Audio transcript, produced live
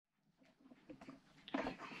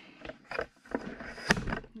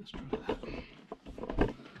Let's try that.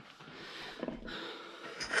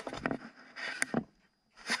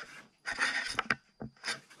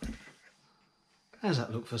 How's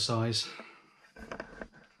that look for size?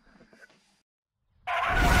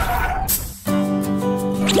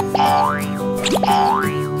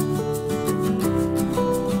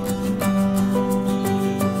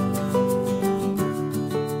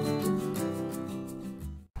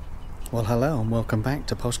 Well, hello and welcome back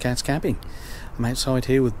to Postcard's Cabbing. I'm outside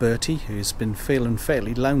here with Bertie, who's been feeling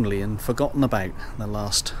fairly lonely and forgotten about the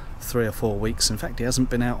last 3 or 4 weeks. In fact, he hasn't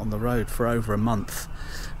been out on the road for over a month.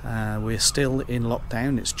 We're still in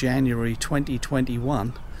lockdown. It's January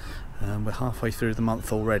 2021. We're halfway through the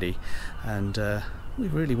month already, and we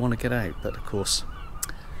really want to get out, but of course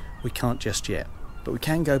we can't just yet. But we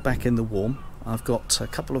can go back in the warm. I've got a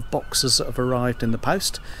couple of boxes that have arrived in the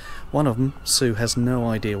post. One of them, Sue, has no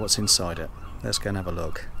idea what's inside it. Let's go and have a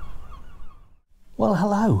look. Well,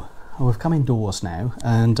 hello. We've come indoors now,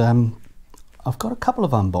 and I've got a couple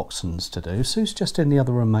of unboxings to do. Sue's just in the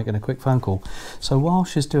other room making a quick phone call. So while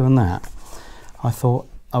she's doing that, I thought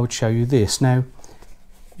I would show you this. Now,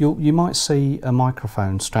 you might see a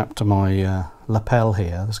microphone strapped to my lapel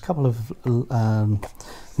here. There's a couple of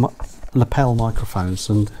lapel microphones,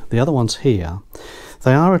 and the other one's here.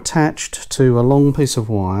 They are attached to a long piece of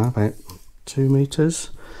wire, about 2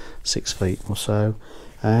 meters, 6 feet or so,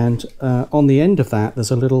 and on the end of that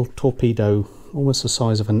there's a little torpedo, almost the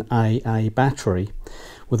size of an AA battery,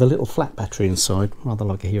 with a little flat battery inside, rather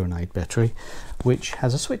like a hearing aid battery, which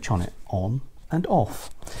has a switch on it, on and off.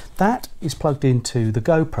 That is plugged into the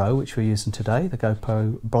GoPro, which we're using today, the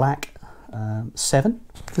GoPro Black 7.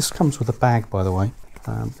 This comes with a bag, by the way.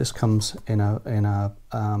 This comes in a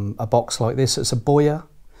box like this. It's a BOYA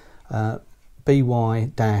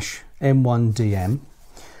BY-M1DM.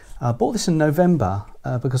 I bought this in November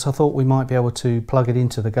because I thought we might be able to plug it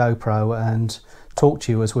into the GoPro and talk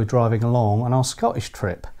to you as we're driving along on our Scottish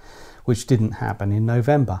trip, which didn't happen in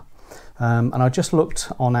November. And I just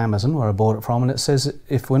looked on Amazon, where I bought it from, and it says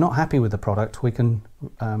if we're not happy with the product, we can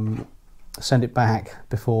send it back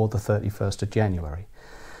before the 31st of January.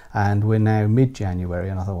 And we're now mid-January,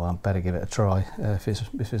 and I thought, well, I'd better give it a try. If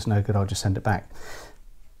it's no good, I'll just send it back.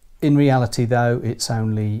 In reality, though, it's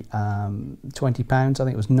only £20. I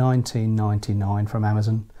think it was $19.99 from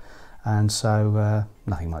Amazon, and so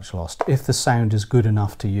nothing much lost. If the sound is good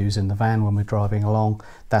enough to use in the van when we're driving along,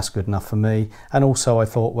 that's good enough for me. And also I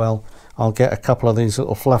thought, well, I'll get a couple of these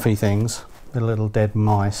little fluffy things, the little dead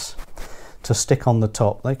mice, to stick on the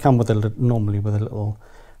top. They come with normally with a little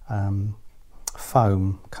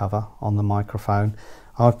foam cover on the microphone.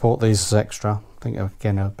 I've bought these as extra. I think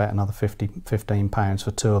again about another £15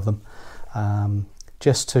 for 2 of them,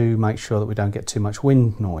 just to make sure that we don't get too much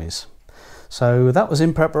wind noise. So that was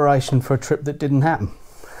in preparation for a trip that didn't happen.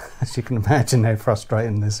 As you can imagine how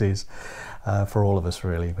frustrating this is for all of us,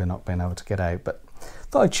 really. We're not being able to get out, but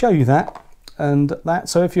thought I'd show you that and that.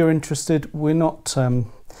 So if you're interested, we're not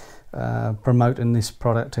promoting this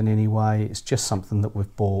product in any way. It's just something that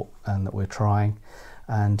we've bought and that we're trying.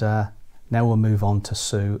 And now we'll move on to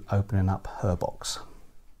Sue opening up her box.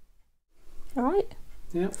 All right.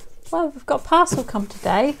 Yep. Well, we've got a parcel come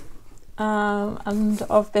today, and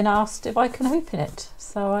I've been asked if I can open it.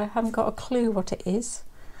 So I haven't got a clue what it is.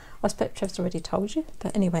 I suppose Trev's already told you,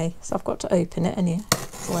 but anyway, so I've got to open it anyway.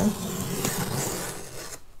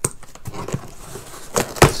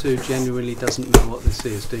 Sue genuinely doesn't know what this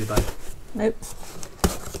is, do you, babe? Nope.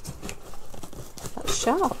 That's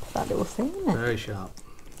sharp, that little thing, isn't it? Very sharp.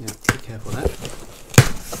 Yeah, be careful of that.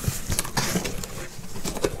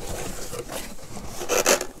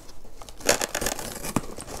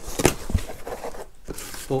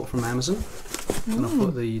 Bought from Amazon, and I'll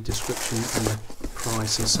put the description and the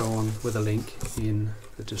price and so on with a link in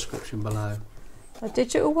the description below. A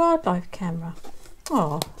digital wildlife camera.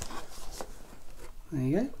 Oh. There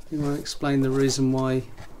you go. You want to explain the reason why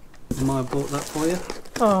I bought that for you?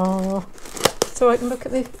 Oh. So I can look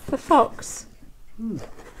at the fox.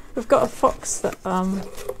 We've got a fox that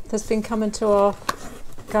has been coming to our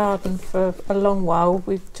garden for a long while.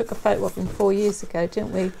 We took a photo of him 4 years ago,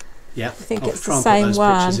 didn't we? Yeah. I think it's the same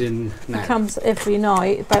one. He comes every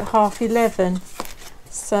night about 11:30.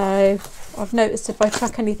 So I've noticed if I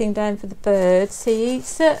chuck anything down for the birds, he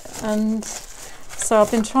eats it, and so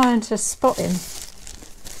I've been trying to spot him.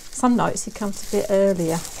 Some nights he comes a bit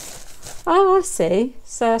earlier. Oh, I see.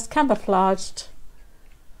 So it's camouflaged.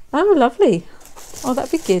 Oh, lovely. Oh,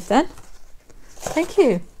 that'd be good then. Thank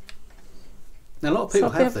you. Now, a lot of people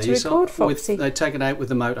have these. They take it out with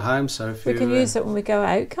the motorhome, so if we can use it when we go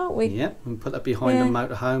out, can't we? Yeah, and put that behind the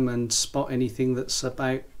motorhome and spot anything that's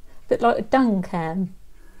about. A bit like a dung cam.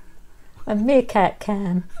 A meerkat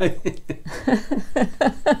cam. You're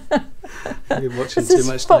watching too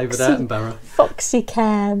much David Attenborough. Foxy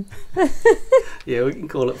cam. Yeah, we can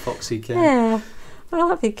call it Foxy cam. Yeah, well,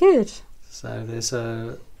 that'd be good. So there's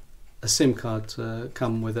a SIM card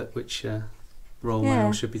come with it, which Royal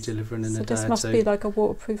Mail should be delivering in a day or two. So this must be like a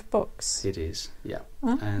waterproof box. It is, yeah.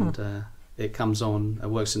 And it comes on, it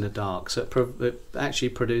works in the dark, so it actually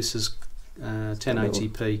produces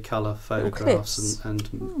 1080p colour photographs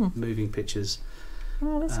and moving pictures.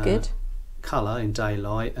 Oh, that's good. Colour in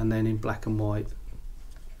daylight and then in black and white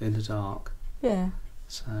in the dark. Yeah.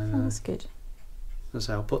 So that's good.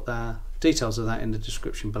 So I'll put the details of that in the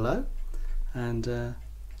description below, and in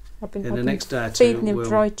the next day or two feeding him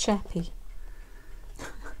dry chappy.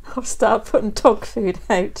 I'll start putting dog food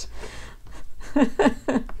out.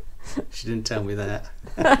 She didn't tell me that.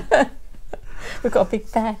 We've got a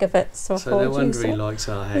big bag of it, so no wonder he likes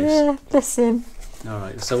our house. Yeah, bless him.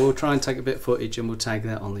 Alright, so we'll try and take a bit of footage and we'll tag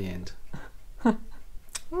that on the end.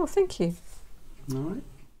 Oh, thank you. Alright.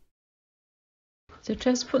 So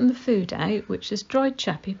Trev's putting the food out, which is dried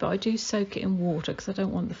chappy, but I do soak it in water because I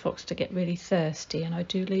don't want the fox to get really thirsty, and I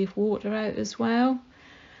do leave water out as well.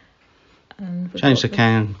 And change the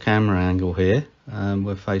camera angle here.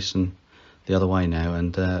 We're facing the other way now,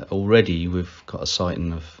 and already we've got a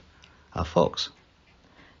sighting of our fox.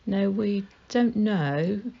 No, we don't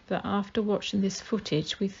know, but after watching this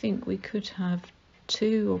footage we think we could have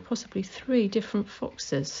 2 or possibly 3 different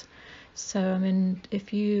foxes. So I mean,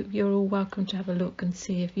 if you're all welcome to have a look and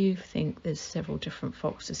see if you think there's several different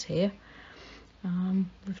foxes here.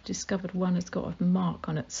 We've discovered one has got a mark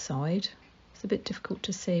on its side. It's a bit difficult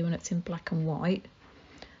to see when it's in black and white,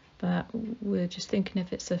 but we're just thinking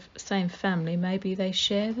if it's the same family, maybe they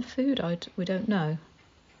share the food. We don't know.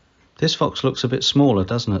 This fox looks a bit smaller,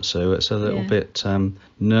 doesn't it, Sue? It's a little bit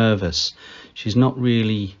nervous. She's not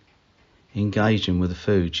really engaging with the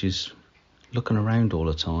food. She's looking around all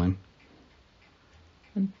the time.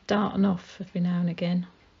 And darting off every now and again.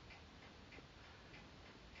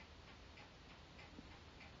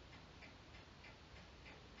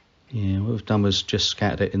 Yeah, what we've done was just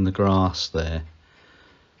scattered it in the grass there.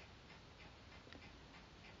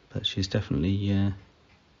 But she's definitely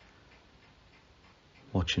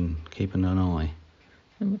watching, keeping an eye.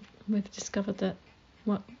 And we've discovered that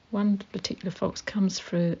one particular fox comes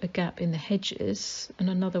through a gap in the hedges and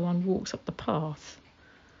another one walks up the path.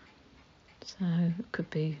 So it could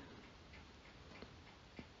be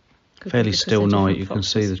fairly still night. You can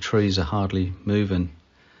see the trees are hardly moving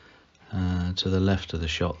to the left of the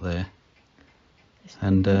shot there.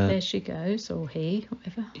 And there she goes, or he,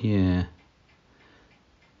 whatever. Yeah.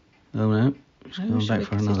 Oh no, she's going back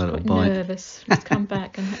for another little bite. Nervous. Let's come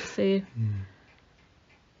back and let's see.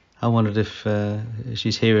 I wondered if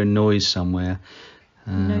she's hearing noise somewhere.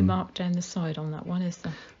 No mark down the side on that one, is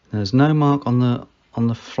there? There's no mark on the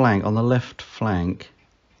flank, on the left flank,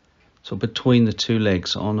 so between the 2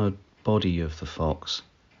 legs on a body of the fox.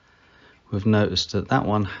 We've noticed that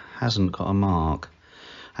one hasn't got a mark,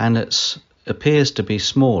 and it appears to be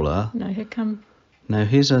smaller. No, here come. No,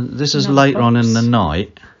 this is later on in the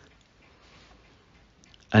night,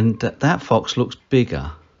 and that fox looks bigger.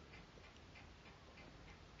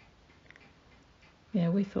 Yeah,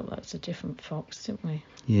 we thought that was a different fox, didn't we?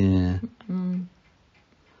 Yeah.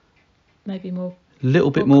 Maybe more. A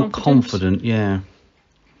little bit more confident, yeah.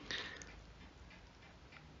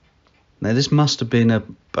 Now this must have been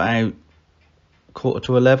about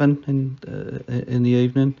 11:15 in the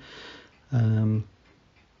evening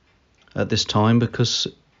at this time, because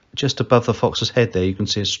just above the fox's head there you can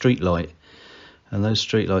see a street light, and those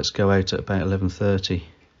street lights go out at about 11:30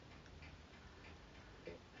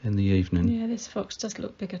 in the evening. Yeah, this fox does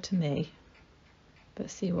look bigger to me,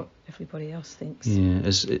 but see what everybody else thinks. Yeah,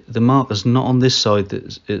 the mark is not on this side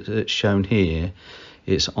that it's shown here.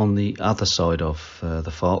 It's on the other side of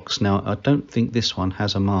the fox. Now, I don't think this one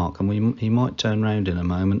has a mark, and he might turn round in a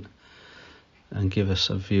moment and give us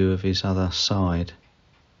a view of his other side,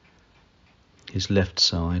 his left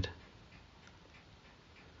side.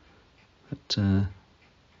 But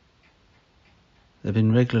they've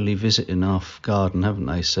been regularly visiting our garden, haven't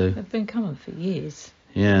they, Sue? They've been coming for years.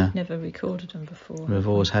 Yeah. We've never recorded them before. We've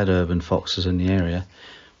always had urban foxes in the area.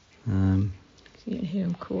 You can hear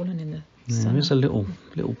them calling in the summer. There is a little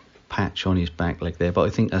patch on his back leg there, but I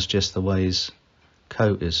think that's just the way his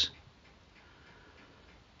coat is.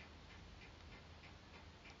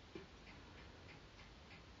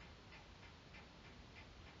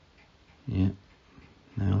 Yeah.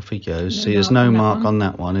 Now off he goes. See, there's no mark on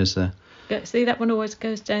that one, is there? See, that one always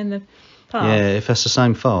goes down the path. Yeah, if that's the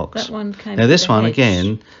same fox. That one came. Now this one hedge.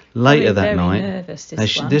 Again, later that very night. Nervous,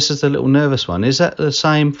 This is the little nervous one. Is that the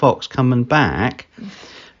same fox coming back?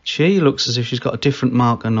 She looks as if she's got a different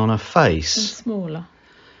marking on her face. And smaller.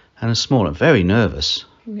 And a smaller. Very nervous.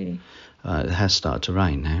 Really. It has started to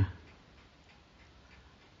rain now.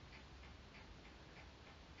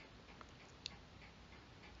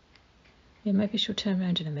 Yeah, maybe she'll turn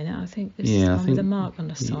around in a minute. I think this is one with a mark on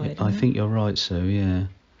the side. I think you're right, Sue, yeah.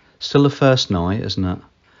 Still the first night, isn't it?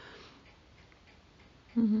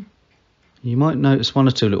 Mm-hmm. You might notice one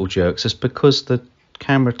or two little jerks. It's because the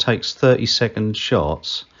camera takes 30-second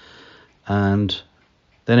shots and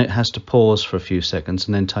then it has to pause for a few seconds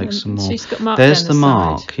and then take some more. She's got mark There's down the side.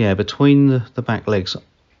 mark, yeah, between the back legs,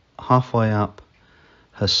 halfway up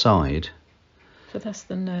her side. So that's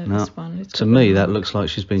the nervous one. To me, that looks like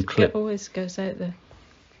she's been clipped. It always goes out the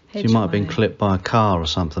hedge. She might have been clipped by a car or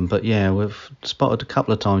something. But yeah, we've spotted a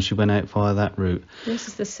couple of times she went out via that route. This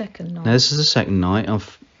is the second night. Now, this is the second night.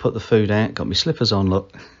 I've put the food out, got my slippers on,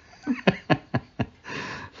 look.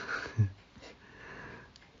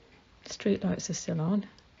 Street lights are still on.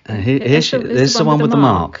 This is the one with the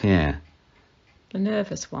mark, yeah. The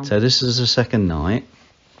nervous one. So this is the second night.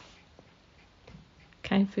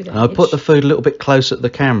 Came through the and I put the food a little bit closer to the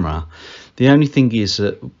camera. The only thing is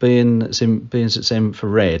that being it's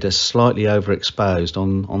infrared, it's slightly overexposed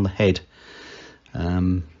on the head.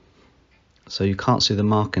 So you can't see the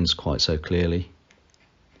markings quite so clearly.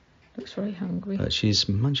 Looks very hungry. But she's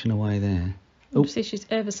munching away there. Oh, see, she's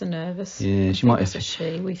ever so nervous. Yeah, she might have. It's a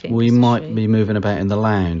she. We think we it's might a she. be moving about in the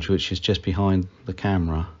lounge, which is just behind the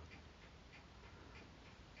camera.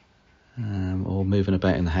 Or moving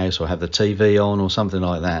about in the house, or have the TV on, or something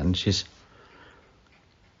like that, and she's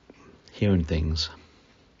hearing things.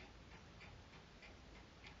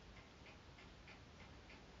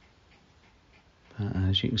 But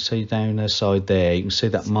as you can see down her side there, you can see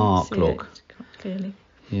that mark. Look, quite clearly.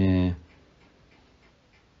 Yeah.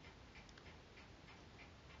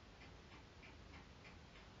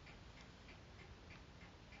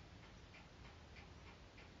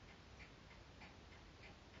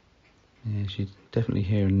 Yeah, she's definitely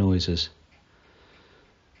hearing noises.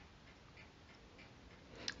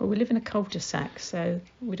 Well, we live in a cul-de-sac, so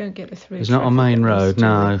we don't get the through. There's not a main road,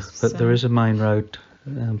 no, but there is a main road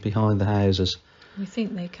behind the houses. We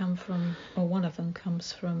think they come from, or one of them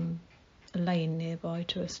comes from a lane nearby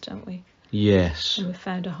to us, don't we? Yes. And we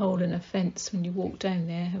found a hole in a fence when you walk down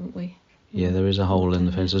there, haven't we? Yeah, there is a hole in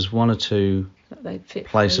the fence. There's one or two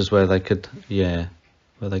places where they could, where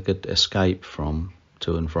they could escape from,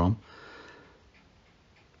 to and from.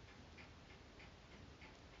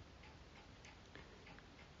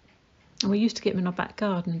 And we used to get them in our back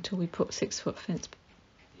garden until we put 6-foot fence.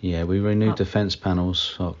 Yeah, we renewed the fence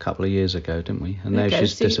panels a couple of years ago, didn't we? And now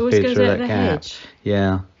she's disappeared through that gap. Hedge.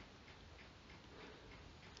 Yeah.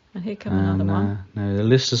 And here comes another one. No, the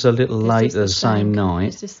list is a little late the same night.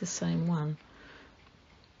 Is this the same one?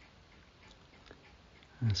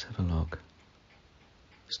 Let's have a look.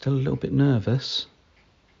 Still a little bit nervous.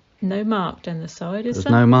 No mark down the side, is there?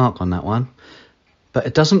 There's no mark on that one. But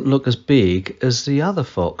it doesn't look as big as the other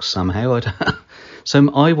fox somehow. So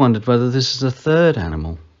I wondered whether this is a third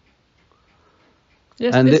animal.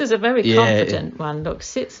 Yes, and this is a very confident one. Look,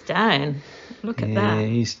 sits down. Look at that.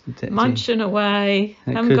 He's munching away.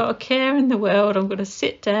 Haven't got a care in the world. I'm going to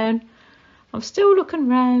sit down. I'm still looking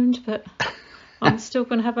round, but I'm still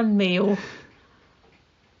going to have a meal.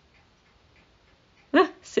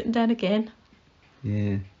 Sitting down again.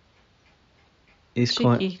 Yeah. He's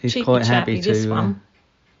quite happy to. This one.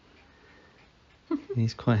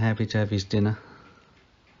 He's quite happy to have his dinner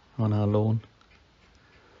on our lawn.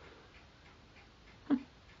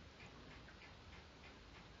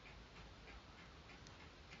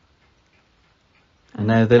 And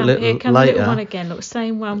now the little one again. Look,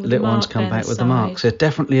 same one with the mark. Little one's come back with the marks. They're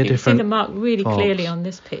definitely a different. You can see the mark really clearly on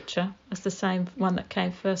this picture. That's the same one that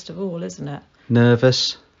came first of all, isn't it?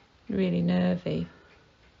 Nervous. Really nervy.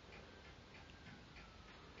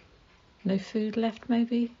 No food left,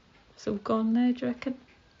 maybe? It's all gone now, do you reckon?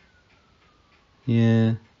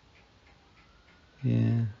 Yeah.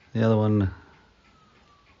 Yeah. The other one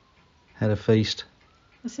had a feast.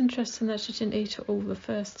 It's interesting that she didn't eat it all the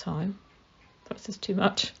first time. Perhaps it's too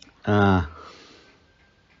much. Ah.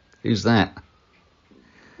 Who's that?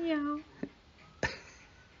 Yeah.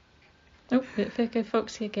 Oh, there go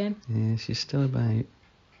Foxy again. Yeah, she's still about.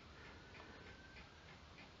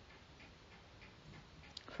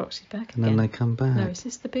 Foxy's back again. And then they come back. No, is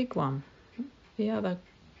this the big one? The other.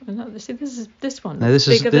 See, this one. No, this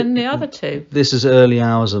bigger than the other two. This is early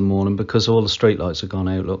hours of the morning because all the street lights have gone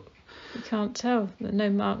out. Look. You can't tell.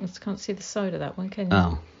 No markings. Can't see the side of that one, can you?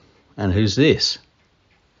 Oh, and who's this?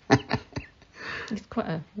 He's quite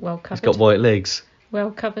a well covered. He's got white legs.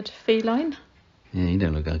 Well covered feline. Yeah, he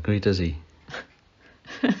don't look ugly, does he?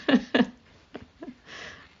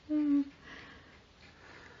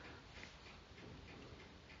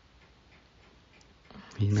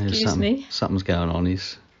 He knows something's going on.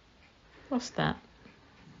 He's. What's that?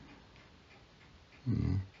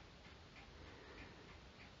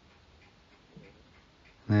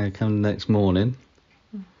 Now come next morning.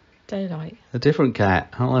 Daylight. A different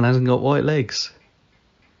cat. That one hasn't got white legs.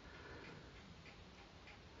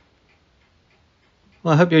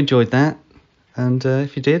 Well, I hope you enjoyed that, and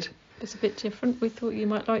if you did, it's a bit different. We thought you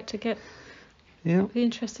might like to be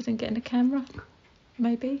interested in getting a camera,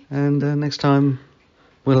 maybe. And next time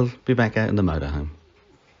we'll be back out in the motorhome.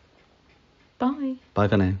 Bye. Bye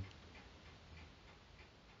for now.